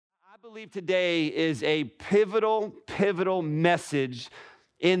believe today is a pivotal message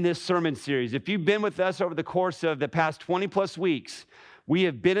in this sermon series. If you've been with us over the course of the past 20 plus weeks, we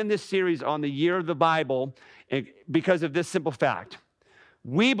have been in this series on the year of the Bible because of this simple fact.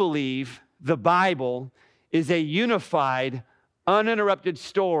 We believe the Bible is a unified, uninterrupted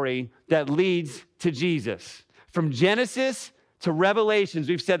story that leads to Jesus. From Genesis to Revelations,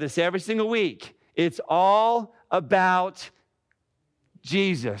 we've said this every single week. It's all about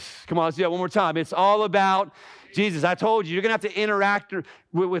Jesus. Come on, let's do that one more time. It's all about Jesus. I told you, you're going to have to interact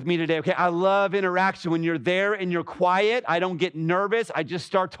with me today, okay? I love interaction. When you're there and you're quiet, I don't get nervous. I just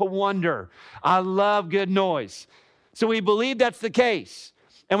start to wonder. I love good noise. So we believe that's the case.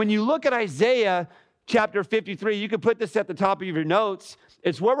 And when you look at Isaiah chapter 53, you can put this at the top of your notes.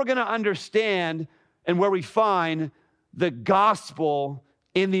 It's where we're going to understand and where we find the gospel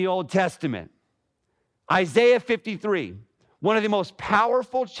in the Old Testament. Isaiah 53. One of the most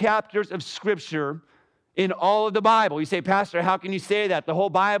powerful chapters of Scripture in all of the Bible. You say, Pastor, how can you say that? The whole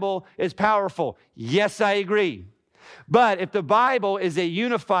Bible is powerful. Yes, I agree. But if the Bible is a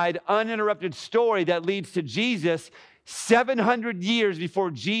unified, uninterrupted story that leads to Jesus, 700 years before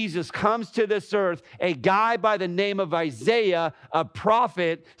Jesus comes to this earth, a guy by the name of Isaiah, a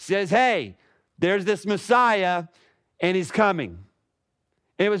prophet, says, hey, there's this Messiah, and he's coming.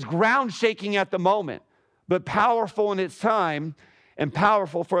 And it was ground shaking at the moment, but powerful in its time and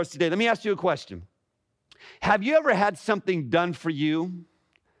powerful for us today. Let me ask you a question. Have you ever had something done for you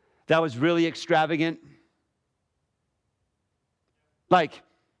that was really extravagant? Like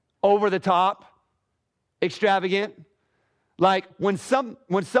over the top, extravagant? Like when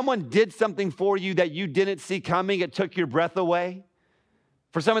someone did something for you that you didn't see coming, it took your breath away?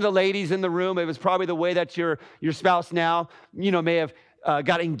 For some of the ladies in the room, it was probably the way that your spouse now, may have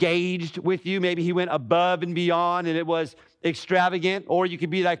got engaged with you. Maybe he went above and beyond and it was extravagant. Or you could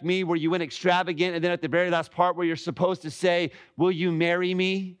be like me where you went extravagant and then at the very last part where you're supposed to say, will you marry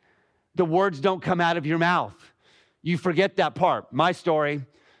me? The words don't come out of your mouth. You forget that part. My story,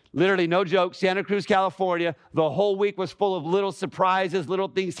 literally no joke, Santa Cruz, California. The whole week was full of little surprises, little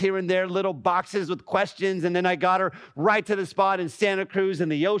things here and there, little boxes with questions. And then I got her right to the spot in Santa Cruz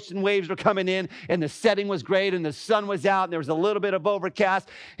and the ocean waves were coming in and the setting was great and the sun was out and there was a little bit of overcast.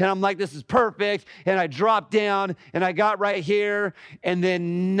 And I'm like, this is perfect. And I dropped down and I got right here and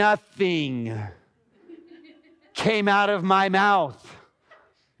then nothing came out of my mouth.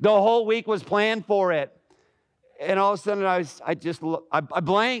 The whole week was planned for it. And all of a sudden, I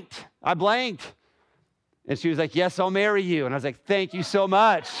blanked. And she was like, yes, I'll marry you. And I was like, thank you so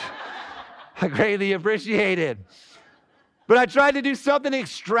much. I greatly appreciate it. But I tried to do something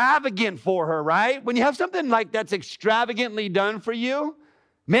extravagant for her, right? When you have something like that's extravagantly done for you,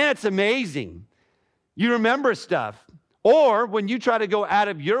 man, it's amazing. You remember stuff. Or when you try to go out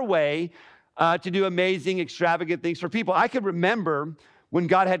of your way to do amazing, extravagant things for people. I could remember when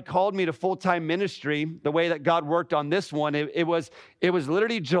God had called me to full-time ministry, the way that God worked on this one, it was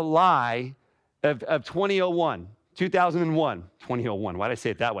literally July of 2001. 2001. Why did I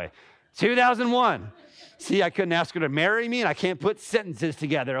say it that way? 2001. See, I couldn't ask her to marry me, and I can't put sentences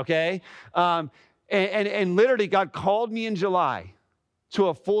together, okay? And literally, God called me in July to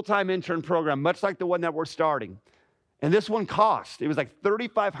a full-time intern program, much like the one that we're starting. And this one cost. It was like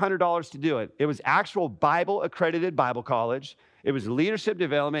 $3,500 to do it. It was actual Bible-accredited Bible college. It was leadership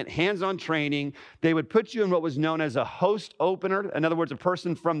development, hands-on training. They would put you in what was known as a host opener. In other words, a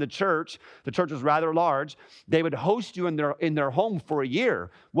person from the church. The church was rather large. They would host you in their home for a year.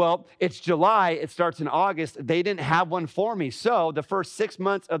 Well, it's July. It starts in August. They didn't have one for me. So the first 6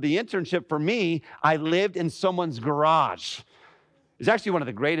 months of the internship for me, I lived in someone's garage. It's actually one of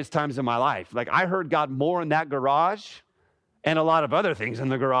the greatest times in my life. Like I heard God more in that garage and a lot of other things in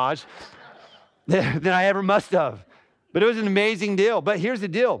the garage than I ever must have. But it was an amazing deal. But here's the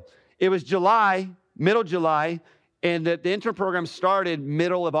deal. It was July, middle July, and the intern program started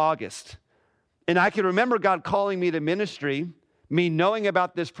middle of August. And I can remember God calling me to ministry, me knowing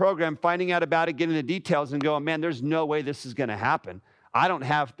about this program, finding out about it, getting the details, and going, man, there's no way this is going to happen. I don't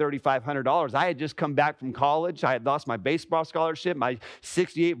have $3,500. I had just come back from college. I had lost my baseball scholarship. My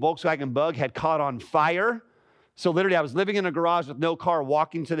 68 Volkswagen Bug had caught on fire. So literally, I was living in a garage with no car,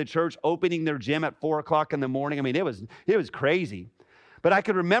 walking to the church, opening their gym at 4 o'clock in the morning. I mean, it was crazy. But I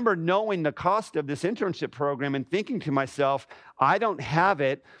could remember knowing the cost of this internship program and thinking to myself, I don't have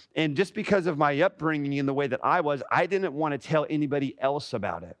it. And just because of my upbringing and the way that I was, I didn't want to tell anybody else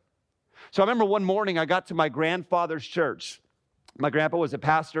about it. So I remember one morning I got to my grandfather's church. My grandpa was a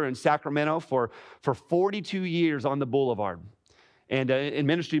pastor in Sacramento for 42 years on the boulevard. And in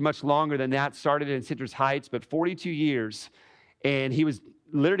ministry much longer than that, started in Citrus Heights, but 42 years. And he was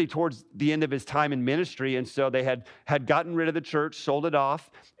literally towards the end of his time in ministry. And so they had gotten rid of the church, sold it off,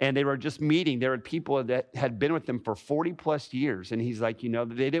 and they were just meeting. There were people that had been with them for 40 plus years. And he's like, they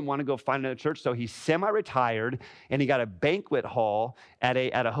didn't want to go find another church. So he semi-retired, and he got a banquet hall at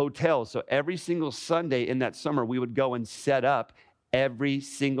a hotel. So every single Sunday in that summer, we would go and set up every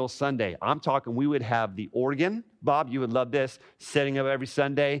single Sunday. I'm talking, we would have the organ. Bob, you would love this, setting up every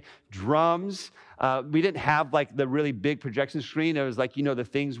Sunday. Drums. We didn't have like the really big projection screen. It was like, the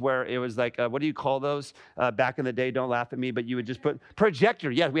things where it was like, what do you call those? Back in the day, don't laugh at me, but you would just put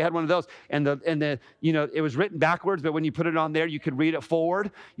projector. Yeah, we had one of those. And it was written backwards, but when you put it on there, you could read it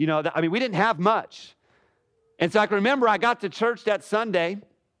forward. We didn't have much. And so I can remember I got to church that Sunday,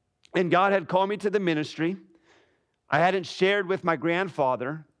 and God had called me to the ministry. I hadn't shared with my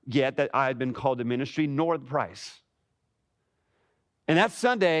grandfather yet that I had been called to ministry, nor the price. And that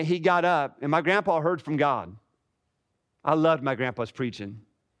Sunday, he got up, and my grandpa heard from God. I loved my grandpa's preaching.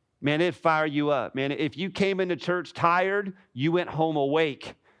 Man, it'd fire you up. Man, if you came into church tired, you went home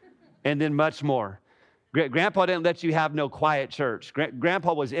awake, and then much more. Grandpa didn't let you have no quiet church.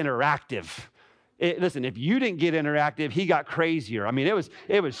 Grandpa was interactive. Listen, if you didn't get interactive, he got crazier.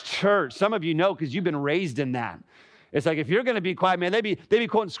 It was church. Some of you know because you've been raised in that. It's like, if you're going to be quiet, man, they be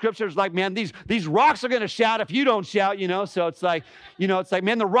quoting scriptures like, man, these rocks are going to shout if you don't shout, So it's like,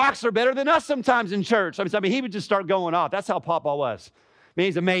 man, the rocks are better than us sometimes in church. He would just start going off. That's how Papa was.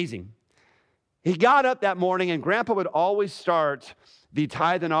 He's amazing. He got up that morning, and Grandpa would always start the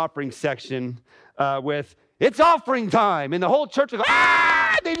tithe and offering section with, "It's offering time." And the whole church would go,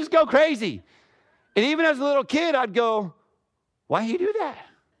 "Ah!" They just go crazy. And even as a little kid, I'd go, "Why do you do that?"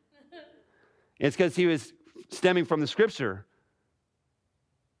 It's because he was stemming from the scripture.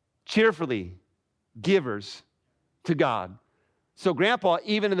 Cheerfully givers to God. So Grandpa,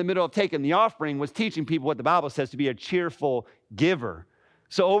 even in the middle of taking the offering, was teaching people what the Bible says to be a cheerful giver.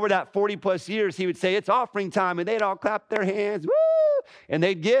 So over that 40 plus years, he would say, "It's offering time," and they'd all clap their hands, woo, and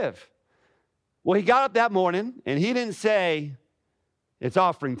they'd give. Well, he got up that morning, and he didn't say, "It's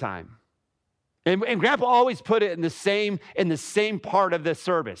offering time." And Grandpa always put it in the same part of the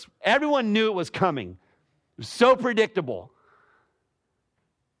service. Everyone knew it was coming. It was so predictable.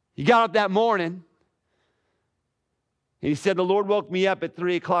 He got up that morning, and he said, "The Lord woke me up at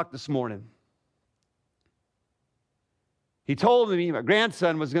 3 o'clock this morning. He told me my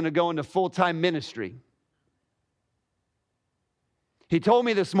grandson was going to go into full-time ministry. He told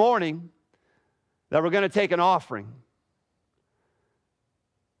me this morning that we're going to take an offering.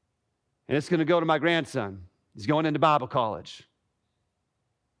 And it's going to go to my grandson. He's going into Bible college."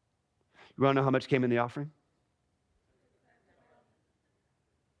 You want to know how much came in the offering?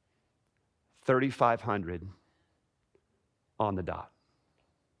 $3,500 on the dot.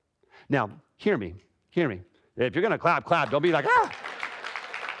 Now, hear me. If you're going to clap. Don't be like, "Ah."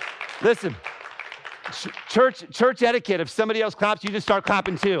 Listen, church etiquette, if somebody else claps, you just start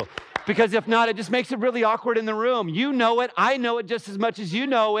clapping too. Because if not, it just makes it really awkward in the room. You know it. I know it just as much as you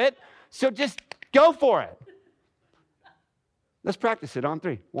know it. So just go for it. Let's practice it on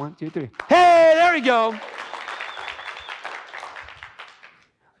 3. 1, 2, 3. Hey, there we go.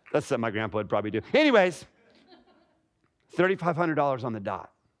 That's something my grandpa would probably do. Anyways, $3,500 on the dot.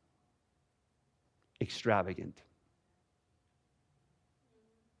 Extravagant.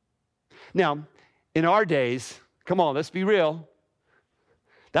 Now, in our days, come on, let's be real.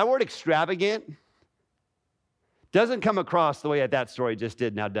 That word extravagant doesn't come across the way that story just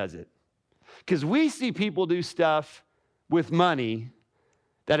did, now does it? Because we see people do stuff with money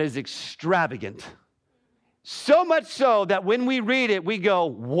that is extravagant. So much so that when we read it, we go,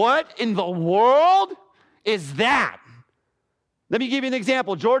 "What in the world is that?" Let me give you an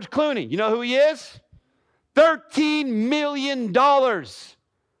example. George Clooney, you know who he is? $13 million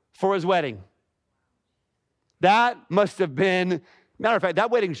for his wedding. That must have been, matter of fact,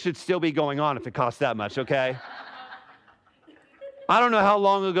 that wedding should still be going on if it costs that much, okay? I don't know how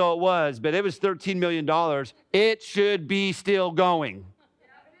long ago it was, but it was $13 million. It should be still going.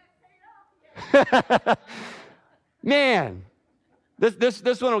 Man,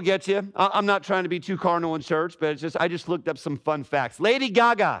 this one will get you. I'm not trying to be too carnal in church, but I just looked up some fun facts. Lady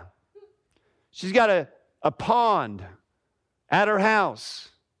Gaga, she's got a pond at her house.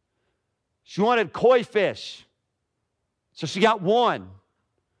 She wanted koi fish, so she got one.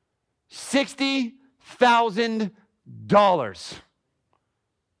 $60,000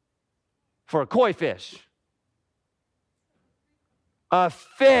 for a koi fish. A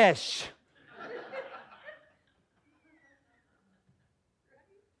fish.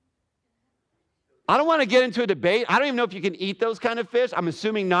 I don't want to get into a debate. I don't even know if you can eat those kind of fish. I'm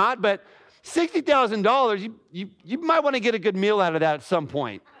assuming not, but $60,000, you might want to get a good meal out of that at some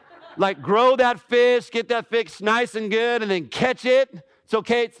point. Like grow that fish, get that fish nice and good, and then catch it. It's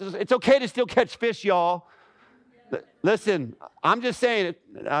okay. It's okay to still catch fish, y'all. Listen, I'm just saying,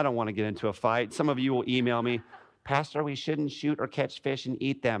 I don't want to get into a fight. Some of you will email me, Pastor, we shouldn't shoot or catch fish and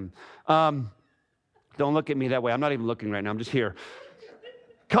eat them. Don't look at me that way. I'm not even looking right now. I'm just here.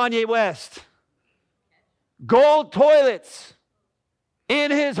 Kanye West, gold toilets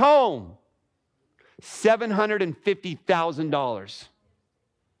in his home, $750,000.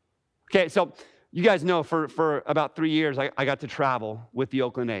 Okay, so you guys know for about 3 years, I got to travel with the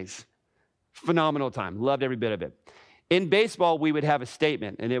Oakland A's. Phenomenal time. Loved every bit of it. In baseball, we would have a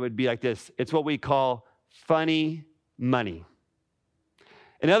statement, and it would be like this. It's what we call funny money.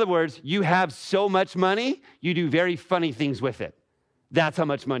 In other words, you have so much money, you do very funny things with it. That's how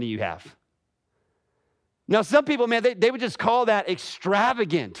much money you have. Now, some people, man, they would just call that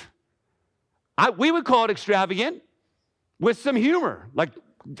extravagant. We would call it extravagant with some humor. Like,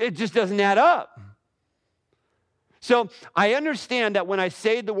 it just doesn't add up. So I understand that when I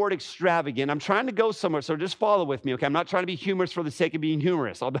say the word extravagant, I'm trying to go somewhere, so just follow with me, okay? I'm not trying to be humorous for the sake of being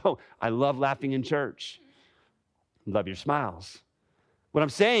humorous, although I love laughing in church. Love your smiles. What I'm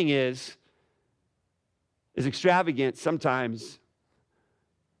saying is extravagant sometimes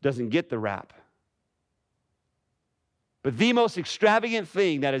doesn't get the rap. But the most extravagant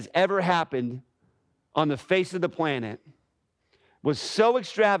thing that has ever happened on the face of the planet was so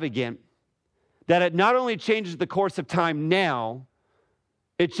extravagant that it not only changes the course of time now,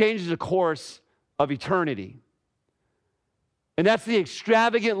 it changes the course of eternity. And that's the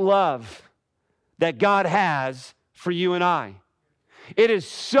extravagant love that God has for you and I. It is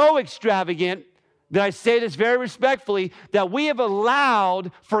so extravagant that I say this very respectfully, that we have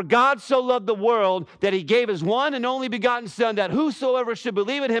allowed, for God so loved the world that he gave his one and only begotten Son, that whosoever should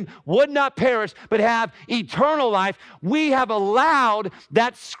believe in him would not perish, but have eternal life. We have allowed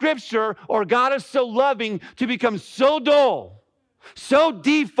that scripture, or God is so loving, to become so dull, so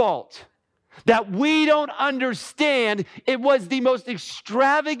default, that we don't understand it was the most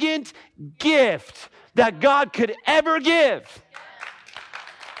extravagant gift that God could ever give.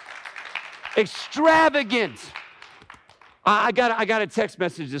 Extravagant. I got a text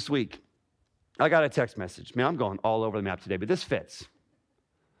message this week. I got a text message. Man, I'm going all over the map today, but this fits.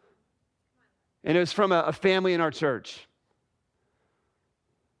 And it was from a family in our church.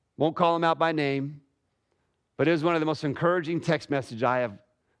 Won't call them out by name, but it was one of the most encouraging text messages I've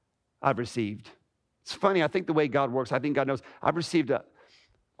received. It's funny, I think the way God works, I think God knows. I've received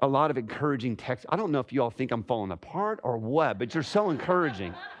a lot of encouraging texts. I don't know if you all think I'm falling apart or what, but you're so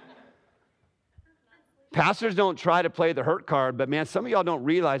encouraging. Pastors don't try to play the hurt card, but man, some of y'all don't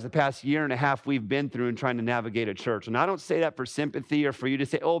realize the past year and a half we've been through in trying to navigate a church. And I don't say that for sympathy or for you to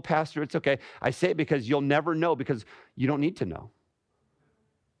say, oh, Pastor, it's okay. I say it because you'll never know, because you don't need to know.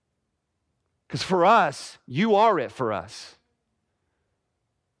 Because for us, you are it for us.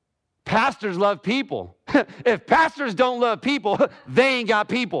 Pastors love people. If pastors don't love people, they ain't got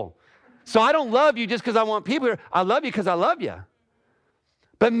people. So I don't love you just because I want people here. I love you because I love you.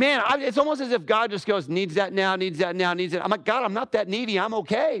 But man, it's almost as if God just goes, needs that now, needs that now, needs it. I'm like, God, I'm not that needy. I'm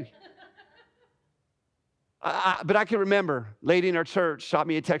okay. But I can remember, lady in our church shot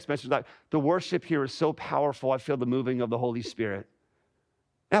me a text message like, the worship here is so powerful. I feel the moving of the Holy Spirit.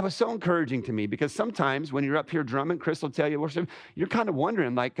 That was so encouraging to me, because sometimes when you're up here drumming, Chris will tell you worship, you're kind of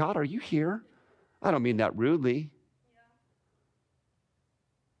wondering, like, God, are you here? I don't mean that rudely.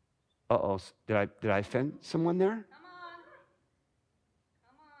 Uh-oh, did I offend someone there?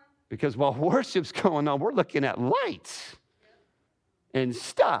 Because while worship's going on, we're looking at lights and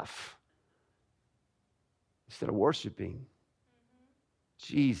stuff instead of worshiping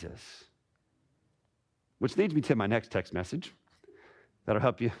Jesus. Which leads me to my next text message. That'll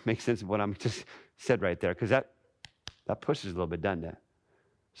help you make sense of what I'm just said right there, because that pushes a little bit, doesn't it?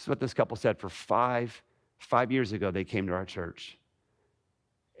 This is what this couple said. For five years ago, they came to our church.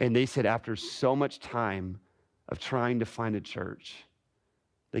 And they said after so much time of trying to find a church,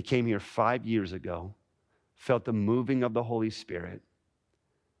 they came here 5 years ago, felt the moving of the Holy Spirit.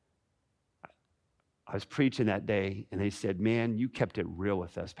 I was preaching that day, and they said, man, you kept it real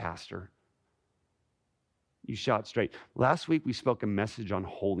with us, Pastor. You shot straight. Last week, we spoke a message on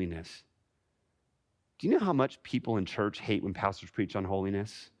holiness. Do you know how much people in church hate when pastors preach on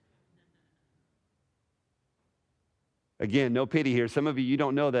holiness? Again, no pity here. Some of you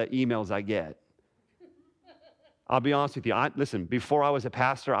don't know the emails I get. I'll be honest with you. Listen, before I was a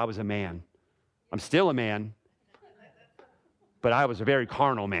pastor, I was a man. I'm still a man, but I was a very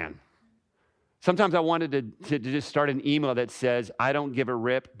carnal man. Sometimes I wanted to just start an email that says,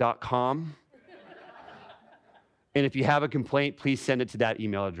 idon'tgivearip.com. And if you have a complaint, please send it to that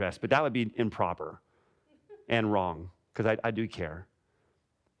email address. But that would be improper and wrong, because I do care.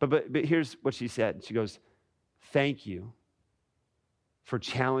 But here's what she said. She goes, thank you for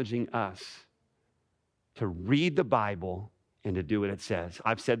challenging us to read the Bible and to do what it says.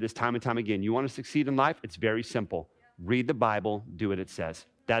 I've said this time and time again. You want to succeed in life? It's very simple. Read the Bible, do what it says.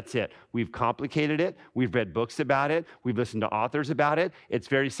 That's it. We've complicated it. We've read books about it. We've listened to authors about it. It's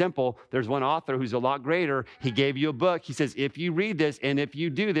very simple. There's one author who's a lot greater. He gave you a book. He says, if you read this and if you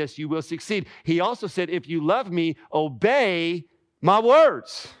do this, you will succeed. He also said, if you love me, obey my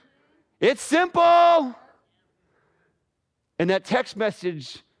words. It's simple. And that text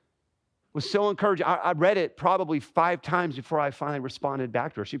message was so encouraging. I read it probably 5 times before I finally responded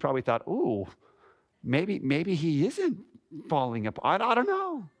back to her. She probably thought, ooh, maybe he isn't falling apart. I don't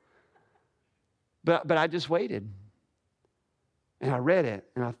know. But I just waited. And I read it,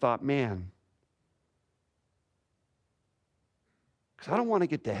 and I thought, man, because I don't want to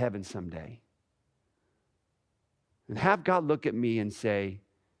get to heaven someday and have God look at me and say,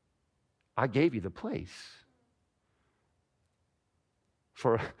 I gave you the place.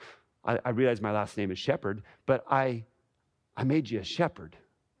 I realize my last name is Shepherd, but I made you a shepherd,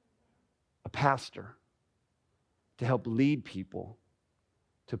 a pastor, to help lead people,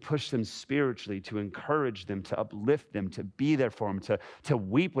 to push them spiritually, to encourage them, to uplift them, to be there for them, to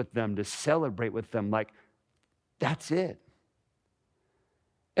weep with them, to celebrate with them. Like, that's it.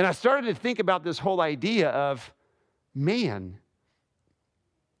 And I started to think about this whole idea of, man,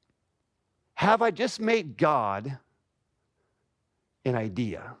 have I just made God an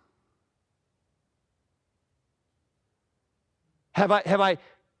idea? Have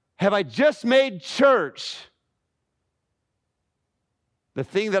I just made church the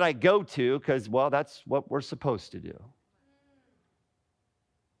thing that I go to because, well, that's what we're supposed to do?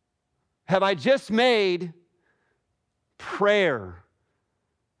 Have I just made prayer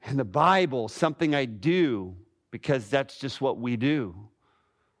and the Bible something I do because that's just what we do?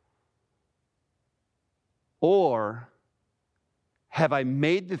 Or have I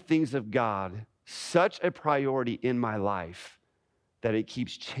made the things of God such a priority in my life that it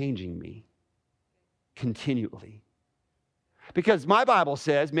keeps changing me continually? Because my Bible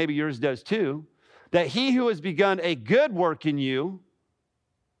says, maybe yours does too, that he who has begun a good work in you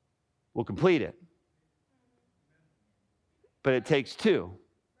will complete it. But it takes 2.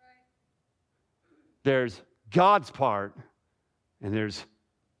 There's God's part and there's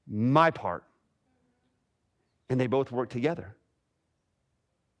my part. And they both work together.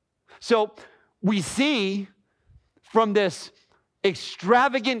 So we see from this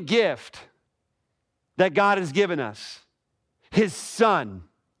extravagant gift that God has given us, his son,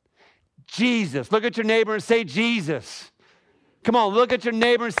 Jesus. Look at your neighbor and say, Jesus. Come on, look at your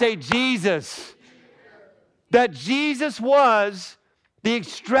neighbor and say, Jesus. That Jesus was the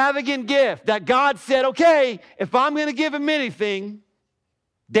extravagant gift that God said, okay, if I'm going to give them anything,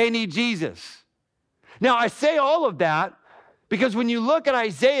 they need Jesus. Now, I say all of that because when you look at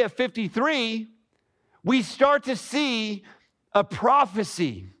Isaiah 53, we start to see a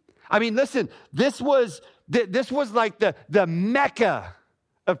prophecy. I mean, listen, this was like the Mecca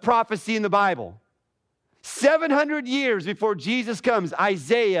of prophecy in the Bible. 700 years before Jesus comes,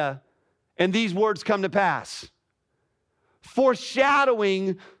 Isaiah, and these words come to pass,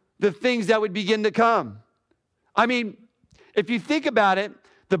 foreshadowing the things that would begin to come. I mean, if you think about it,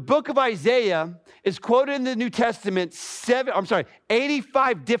 the book of Isaiah is quoted in the New Testament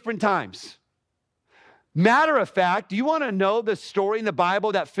 85 different times. Matter of fact, do you want to know the story in the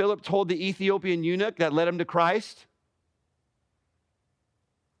Bible that Philip told the Ethiopian eunuch that led him to Christ?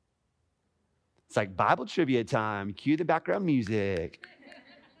 It's like Bible trivia time. Cue the background music.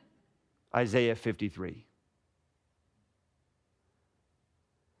 Isaiah 53.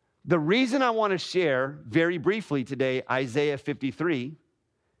 The reason I want to share very briefly today Isaiah 53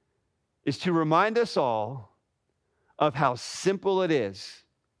 is to remind us all of how simple it is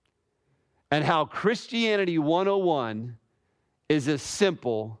and how Christianity 101 is as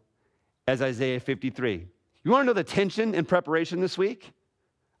simple as Isaiah 53. You want to know the tension in preparation this week?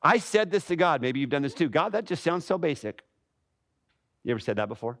 I said this to God. Maybe you've done this too. God, that just sounds so basic. You ever said that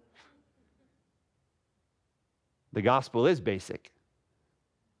before? The gospel is basic.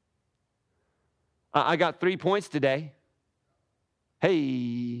 I got 3 points today.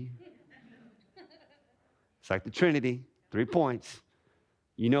 Hey. It's like the Trinity, 3 points.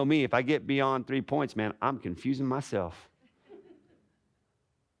 You know me, if I get beyond 3 points, man, I'm confusing myself.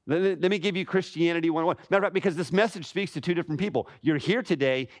 Let me give you Christianity 101. Matter of fact, because this message speaks to two different people. You're here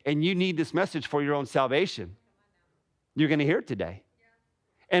today, and you need this message for your own salvation. You're going to hear it today.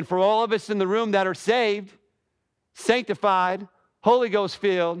 And for all of us in the room that are saved, sanctified, Holy Ghost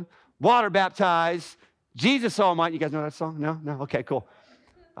filled, water baptized, Jesus Almighty. You guys know that song? No? Okay, cool.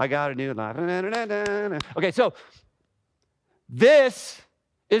 I got a new life. Okay, so this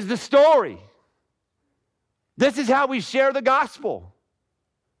is the story. This is how we share the gospel.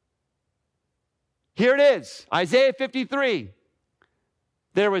 Here it is, Isaiah 53.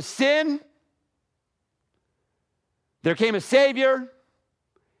 There was sin, there came a Savior,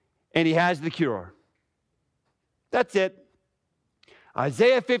 and he has the cure. That's it.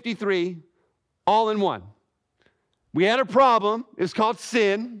 Isaiah 53, all in one. We had a problem. It's called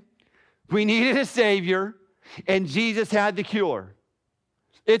sin. We needed a Savior, and Jesus had the cure.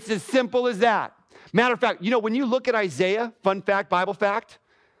 It's as simple as that. Matter of fact, when you look at Isaiah, fun fact, Bible fact,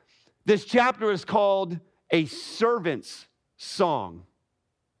 this chapter is called a servant's song.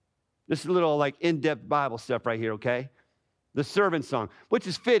 This is a little in-depth Bible stuff right here, okay? The servant song, which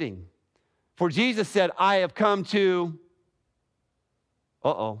is fitting. For Jesus said, I have come to,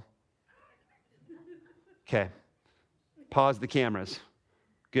 Okay, pause the cameras.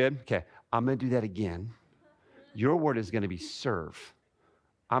 Good, okay. I'm going to do that again. Your word is going to be serve.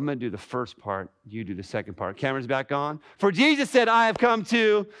 I'm going to do the first part. You do the second part. Cameras back on. For Jesus said, I have come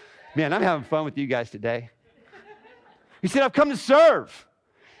to, man, I'm having fun with you guys today. He said, I've come to serve.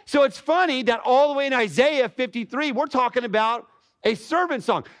 So it's funny that all the way in Isaiah 53, we're talking about a servant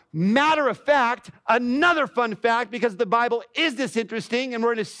song. Matter of fact, another fun fact, because the Bible is this interesting, and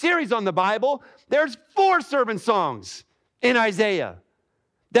we're in a series on the Bible, there's 4 servant songs in Isaiah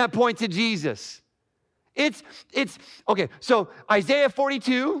that point to Jesus. It's okay, so Isaiah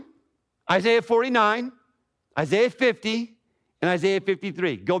 42, Isaiah 49, Isaiah 50, and Isaiah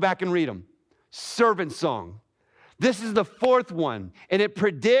 53. Go back and read them. Servant song. This is the 4th one, and it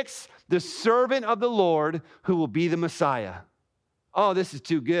predicts the servant of the Lord who will be the Messiah. Oh, this is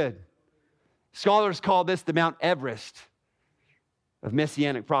too good. Scholars call this the Mount Everest of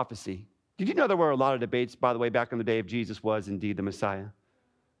Messianic prophecy. Did you know there were a lot of debates, by the way, back in the day if Jesus was indeed the Messiah?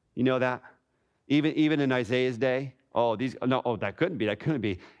 You know that? Even in Isaiah's day? That couldn't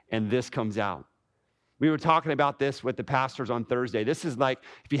be. And this comes out. We were talking about this with the pastors on Thursday. This is like,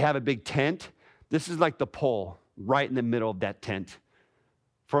 if you have a big tent, this is like the pole right in the middle of that tent.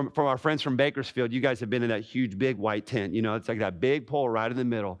 From our friends from Bakersfield, you guys have been in that huge, big white tent. It's like that big pole right in the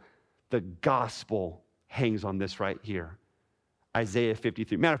middle. The gospel hangs on this right here. Isaiah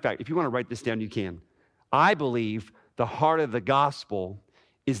 53. Matter of fact, if you want to write this down, you can. I believe the heart of the gospel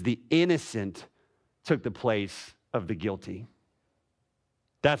is the innocent took the place of the guilty.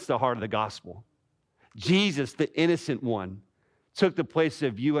 That's the heart of the gospel. Jesus, the innocent one, took the place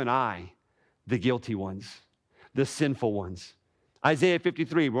of you and I, the guilty ones, the sinful ones. Isaiah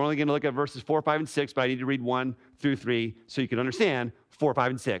 53, we're only going to look at verses 4, 5, and 6, but I need to read 1 through 3 so you can understand 4, 5,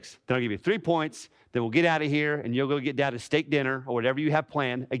 and 6. Then I'll give you 3 points, then we'll get out of here, and you'll go get Dad a steak dinner or whatever you have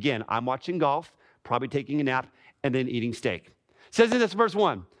planned. Again, I'm watching golf, probably taking a nap, and then eating steak. It says in this verse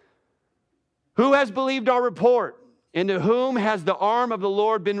 1, who has believed our report, and to whom has the arm of the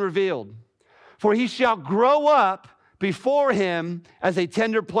Lord been revealed? For he shall grow up before him as a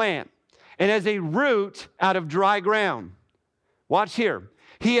tender plant, and as a root out of dry ground. Watch here.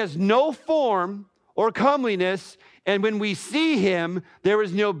 He has no form or comeliness, and when we see him, there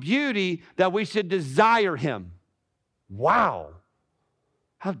is no beauty that we should desire him. Wow.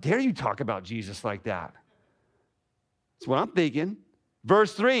 How dare you talk about Jesus like that? That's what I'm thinking.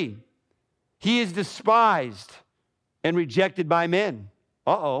 Verse 3, he is despised and rejected by men.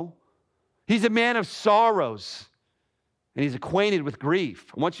 He's a man of sorrows, and he's acquainted with grief.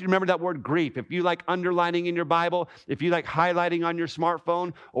 I want you to remember that word grief. If you like underlining in your Bible, if you like highlighting on your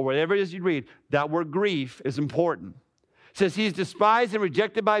smartphone, or whatever it is you read, that word grief is important. It says he's despised and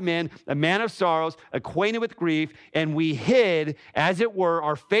rejected by men, a man of sorrows, acquainted with grief, and we hid, as it were,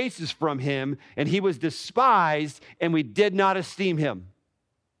 our faces from him, and he was despised, and we did not esteem him.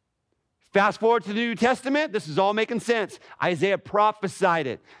 Fast forward to the New Testament, this is all making sense. Isaiah prophesied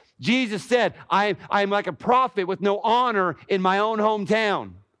it. Jesus said, I am like a prophet with no honor in my own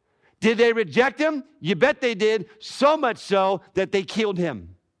hometown. Did they reject him? You bet they did, so much so that they killed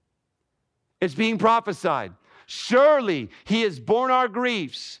him. It's being prophesied. Surely he has borne our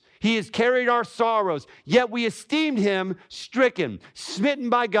griefs. He has carried our sorrows. Yet we esteemed him stricken,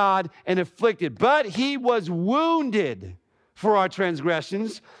 smitten by God, and afflicted. But he was wounded for our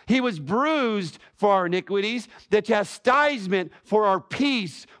transgressions. He was bruised for our iniquities. The chastisement for our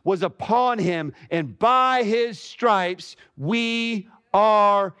peace was upon him, and by his stripes we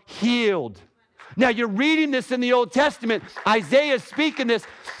are healed. Now, you're reading this in the Old Testament. Isaiah's speaking this,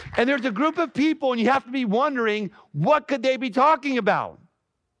 and there's a group of people, and you have to be wondering, what could they be talking about?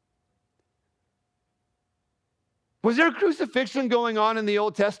 Was there crucifixion going on in the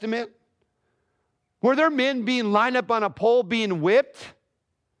Old Testament? Were there men being lined up on a pole being whipped?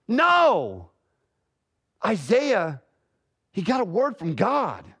 No. Isaiah, he got a word from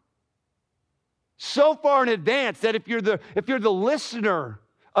God so far in advance that if you're the listener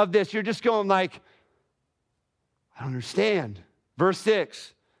of this, you're just going like, I don't understand. Verse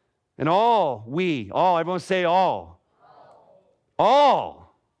 6, and everyone say all.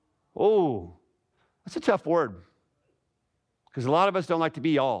 All. Oh, that's a tough word because a lot of us don't like to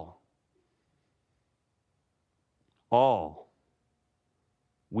be all. All.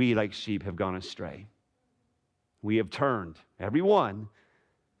 We, like sheep, have gone astray. We have turned, every one,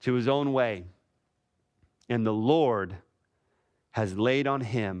 to his own way. And the Lord has laid on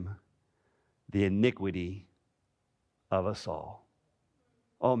him the iniquity of us all.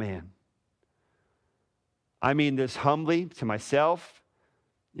 Oh, man. I mean this humbly to myself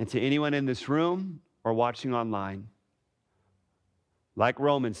and to anyone in this room or watching online. Like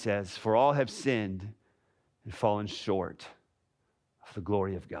Romans says, for all have sinned and fallen short of the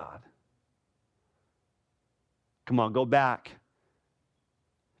glory of God. Come on, go back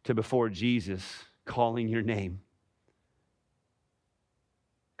to before Jesus calling your name.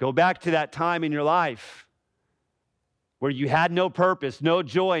 Go back to that time in your life where you had no purpose, no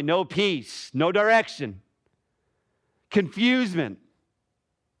joy, no peace, no direction, confusement,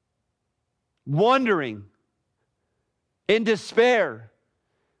 wondering, in despair.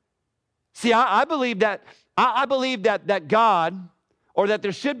 See, I believe that God, or that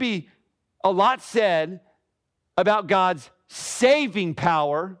there should be a lot said about God's saving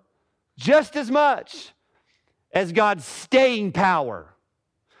power just as much as God's staying power.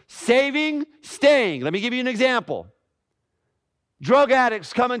 Saving, staying. Let me give you an example. Drug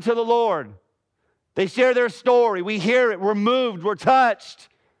addicts coming to the Lord. They share their story. We hear it. We're moved. We're touched.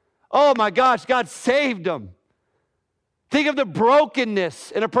 Oh my gosh, God saved them. Think of the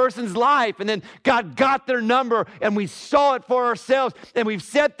brokenness in a person's life, and then God got their number, and we saw it for ourselves, and we've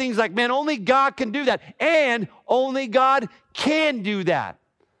said things like, man, only God can do that, and only God can do that.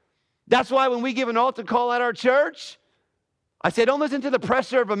 That's why when we give an altar call at our church, I say, don't listen to the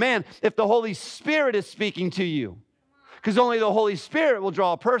pressure of a man if the Holy Spirit is speaking to you, because only the Holy Spirit will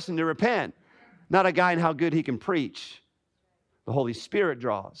draw a person to repent, not a guy in how good he can preach. The Holy Spirit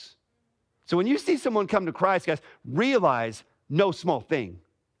draws. So when you see someone come to Christ, guys, realize no small thing.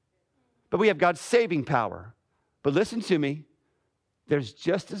 But we have God's saving power. But listen to me, there's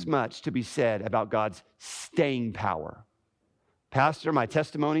just as much to be said about God's staying power. Pastor, my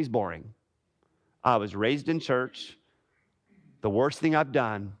testimony's boring. I was raised in church. The worst thing I've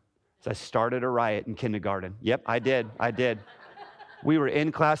done is I started a riot in kindergarten. Yep, I did. We were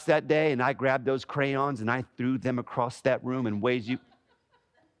in class that day, and I grabbed those crayons, and I threw them across that room in ways you...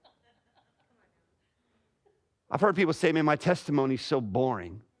 I've heard people say, man, my testimony's so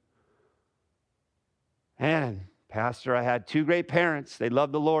boring. And, Pastor, I had 2 great parents. They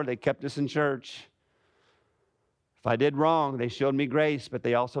loved the Lord. They kept us in church. If I did wrong, they showed me grace, but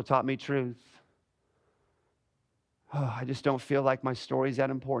they also taught me truth. Oh, I just don't feel like my story's that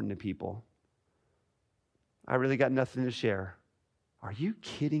important to people. I really got nothing to share. Are you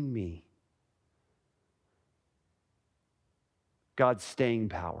kidding me? God's staying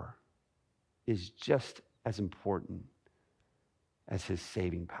power is just as important as his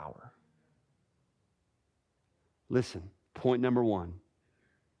saving power. Listen, point number 1.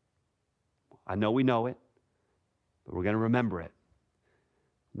 I know we know it, but we're going to remember it.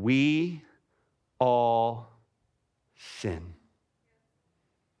 We all sin.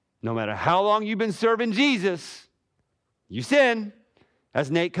 No matter how long you've been serving Jesus, you sin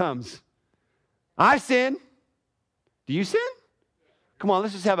as Nate comes. I sin. Do you sin? Come on,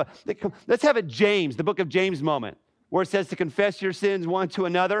 let's have a James, the book of James moment, where it says to confess your sins one to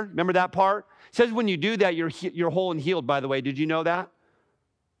another. Remember that part? It says when you do that, you're whole and healed, by the way. Did you know that?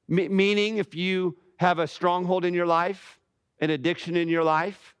 Meaning if you have a stronghold in your life, an addiction in your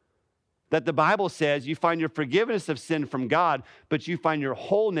life, that the Bible says you find your forgiveness of sin from God, but you find your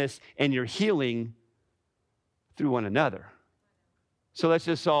wholeness and your healing through one another. So let's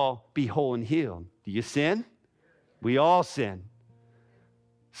just all be whole and healed. Do you sin? We all sin.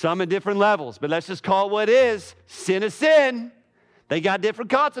 Some at different levels, but let's just call it what it is. Sin is sin. They got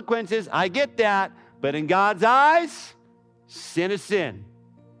different consequences. I get that. But in God's eyes, sin is sin.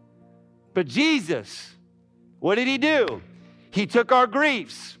 But Jesus, what did he do? He took our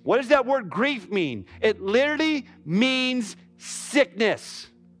griefs. What does that word grief mean? It literally means sickness,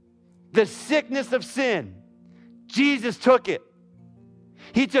 the sickness of sin. Jesus took it.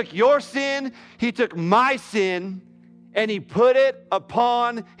 He took your sin, he took my sin, and he put it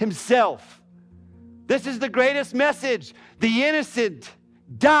upon himself. This is the greatest message. The innocent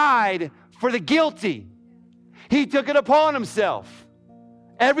died for the guilty. He took it upon himself.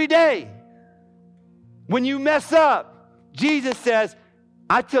 Every day, when you mess up, Jesus says,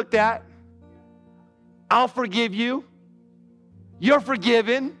 I took that. I'll forgive you. You're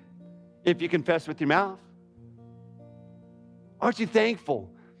forgiven if you confess with your mouth. Aren't you thankful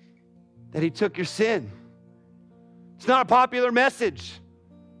that he took your sin? It's not a popular message.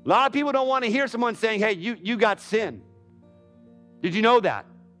 A lot of people don't want to hear someone saying, hey, you got sin. Did you know that?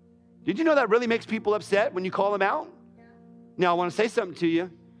 Did you know that really makes people upset when you call them out? Now, I want to say something to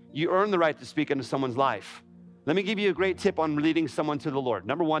you. You earn the right to speak into someone's life. Let me give you a great tip on leading someone to the Lord.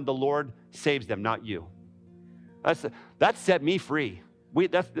 Number one, the Lord saves them, not you. That set me free.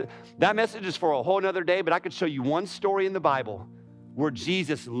 That message is for a whole nother day, but I could show you one story in the Bible where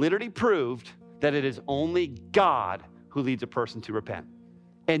Jesus literally proved that it is only God who leads a person to repent.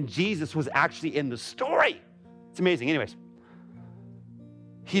 And Jesus was actually in the story. It's amazing. Anyways,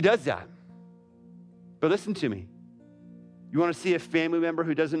 he does that. But listen to me. You want to see a family member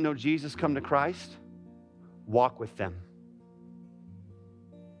who doesn't know Jesus come to Christ? Walk with them.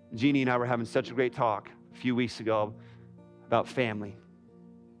 Jeannie and I were having such a great talk a few weeks ago about family.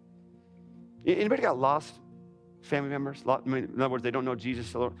 Anybody got lost family members? In other words, they don't know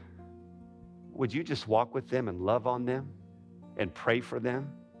Jesus. Would you just walk with them and love on them and pray for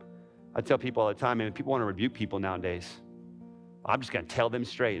them? I tell people all the time, and people want to rebuke people nowadays. I'm just going to tell them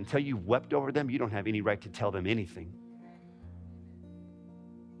straight. Until you wept over them, you don't have any right to tell them anything.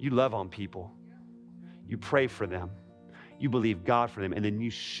 You love on people. You pray for them. You believe God for them. And then you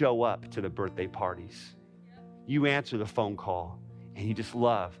show up to the birthday parties. You answer the phone call. And you just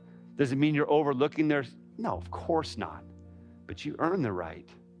love. Does it mean you're overlooking their... No, of course not. But you earn the right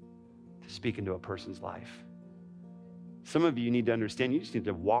to speak into a person's life. Some of you need to understand, you just need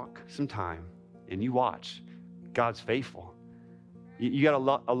to walk some time and you watch. God's faithful. You got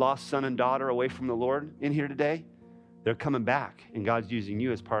a lost son and daughter away from the Lord in here today? They're coming back, and God's using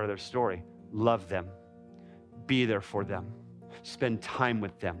you as part of their story. Love them. Be there for them. Spend time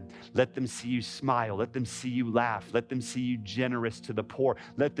with them. Let them see you smile. Let them see you laugh. Let them see you generous to the poor.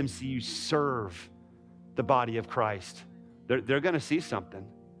 Let them see you serve the body of Christ. They're going to see something.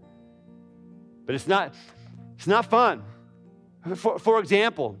 But it's not fun. For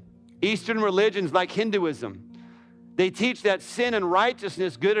example, Eastern religions like Hinduism, they teach that sin and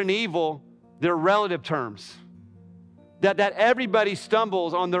righteousness, good and evil, they're relative terms. That everybody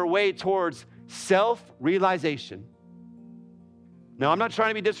stumbles on their way towards self-realization. Now, I'm not trying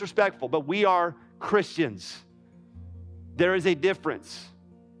to be disrespectful, but we are Christians. There is a difference.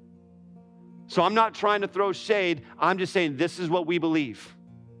 So I'm not trying to throw shade. I'm just saying this is what we believe.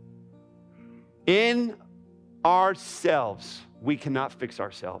 In ourselves, we cannot fix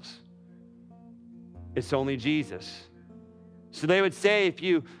ourselves. It's only Jesus. So they would say if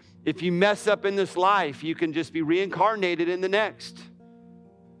you mess up in this life, you can just be reincarnated in the next.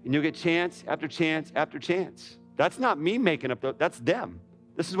 And you'll get chance after chance after chance. That's not me making up, that's them.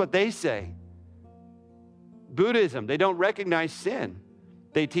 This is what they say. Buddhism, they don't recognize sin.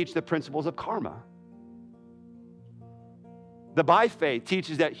 They teach the principles of karma. The By Faith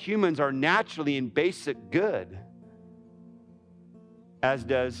teaches that humans are naturally in basic good, as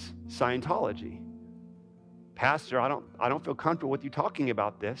does Scientology. Pastor, I don't feel comfortable with you talking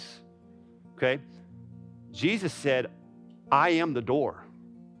about this. Okay? Jesus said, I am the door.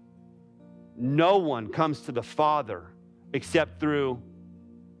 No one comes to the Father except through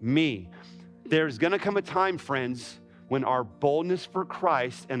me. There's going to come a time, friends, when our boldness for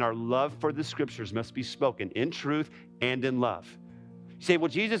Christ and our love for the scriptures must be spoken in truth and in love. You say, well,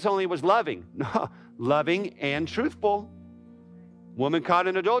 Jesus only was loving. No, loving and truthful. Woman caught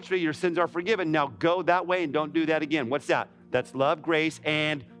in adultery, your sins are forgiven. Now go that way and don't do that again. What's that? That's love, grace,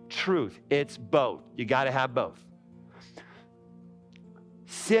 and truth. It's both. You got to have both.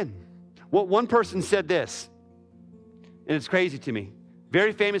 Sin. Well, one person said this, and it's crazy to me.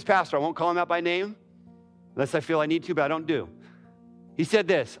 Very famous pastor. I won't call him out by name unless I feel I need to, but I don't do. He said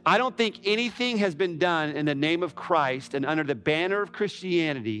this, I don't think anything has been done in the name of Christ and under the banner of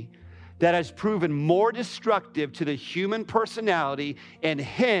Christianity that has proven more destructive to the human personality and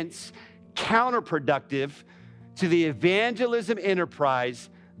hence counterproductive to the evangelism enterprise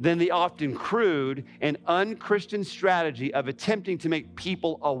than the often crude and unchristian strategy of attempting to make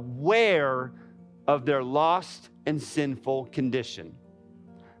people aware of their lost and sinful condition.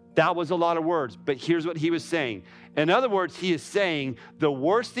 That was a lot of words, but here's what he was saying. In other words, he is saying the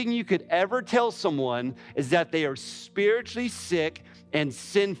worst thing you could ever tell someone is that they are spiritually sick and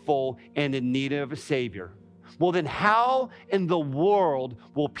sinful and in need of a Savior. Well, then how in the world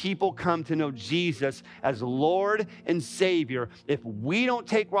will people come to know Jesus as Lord and Savior if we don't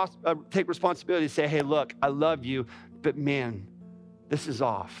take responsibility to say, hey, look, I love you, but man, this is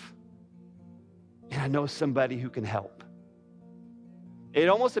off. And I know somebody who can help. It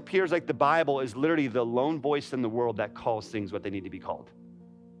almost appears like the Bible is literally the lone voice in the world that calls things what they need to be called.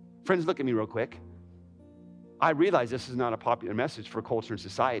 Friends, look at me real quick. I realize this is not a popular message for culture and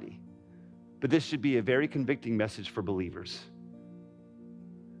society, but this should be a very convicting message for believers.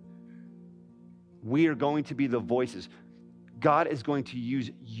 We are going to be the voices. God is going to use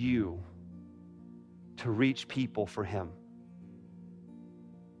you to reach people for him.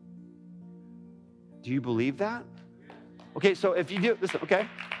 Do you believe that? Okay, so if you do, listen, okay?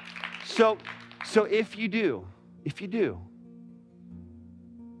 So if you do,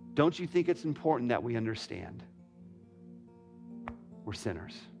 don't you think it's important that we understand we're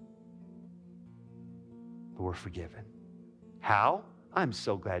sinners, but we're forgiven? How? I'm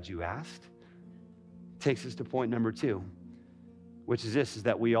so glad you asked. Takes us to point number 2, which is this, is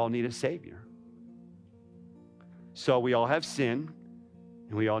that we all need a Savior. So we all have sin,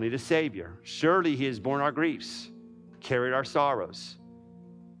 and we all need a Savior. Surely he has borne our griefs, carried our sorrows,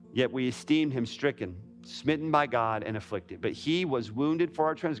 yet we esteemed him stricken, smitten by God, and afflicted. But he was wounded for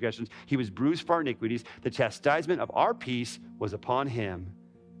our transgressions, he was bruised for our iniquities. The chastisement of our peace was upon him,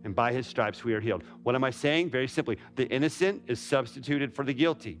 and by his stripes we are healed. What am I saying? Very simply, the innocent is substituted for the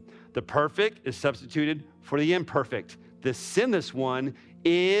guilty. The perfect is substituted for the imperfect. The sinless one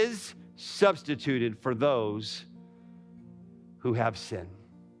is substituted for those who have sin.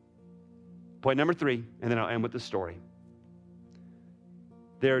 Point number 3, and then I'll end with the story.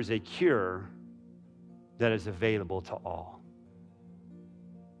 There is a cure that is available to all.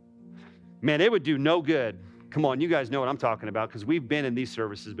 Man, it would do no good. Come on, you guys know what I'm talking about because we've been in these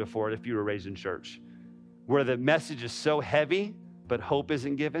services before if you were raised in church, where the message is so heavy, but hope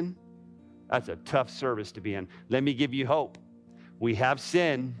isn't given. That's a tough service to be in. Let me give you hope. We have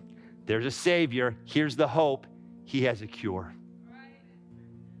sin. There's a Savior. Here's the hope. He has a cure.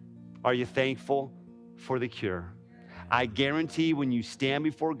 Are you thankful for the cure? I guarantee when you stand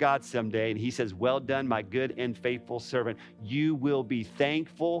before God someday and he says, well done, my good and faithful servant, you will be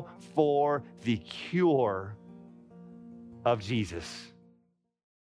thankful for the cure of Jesus.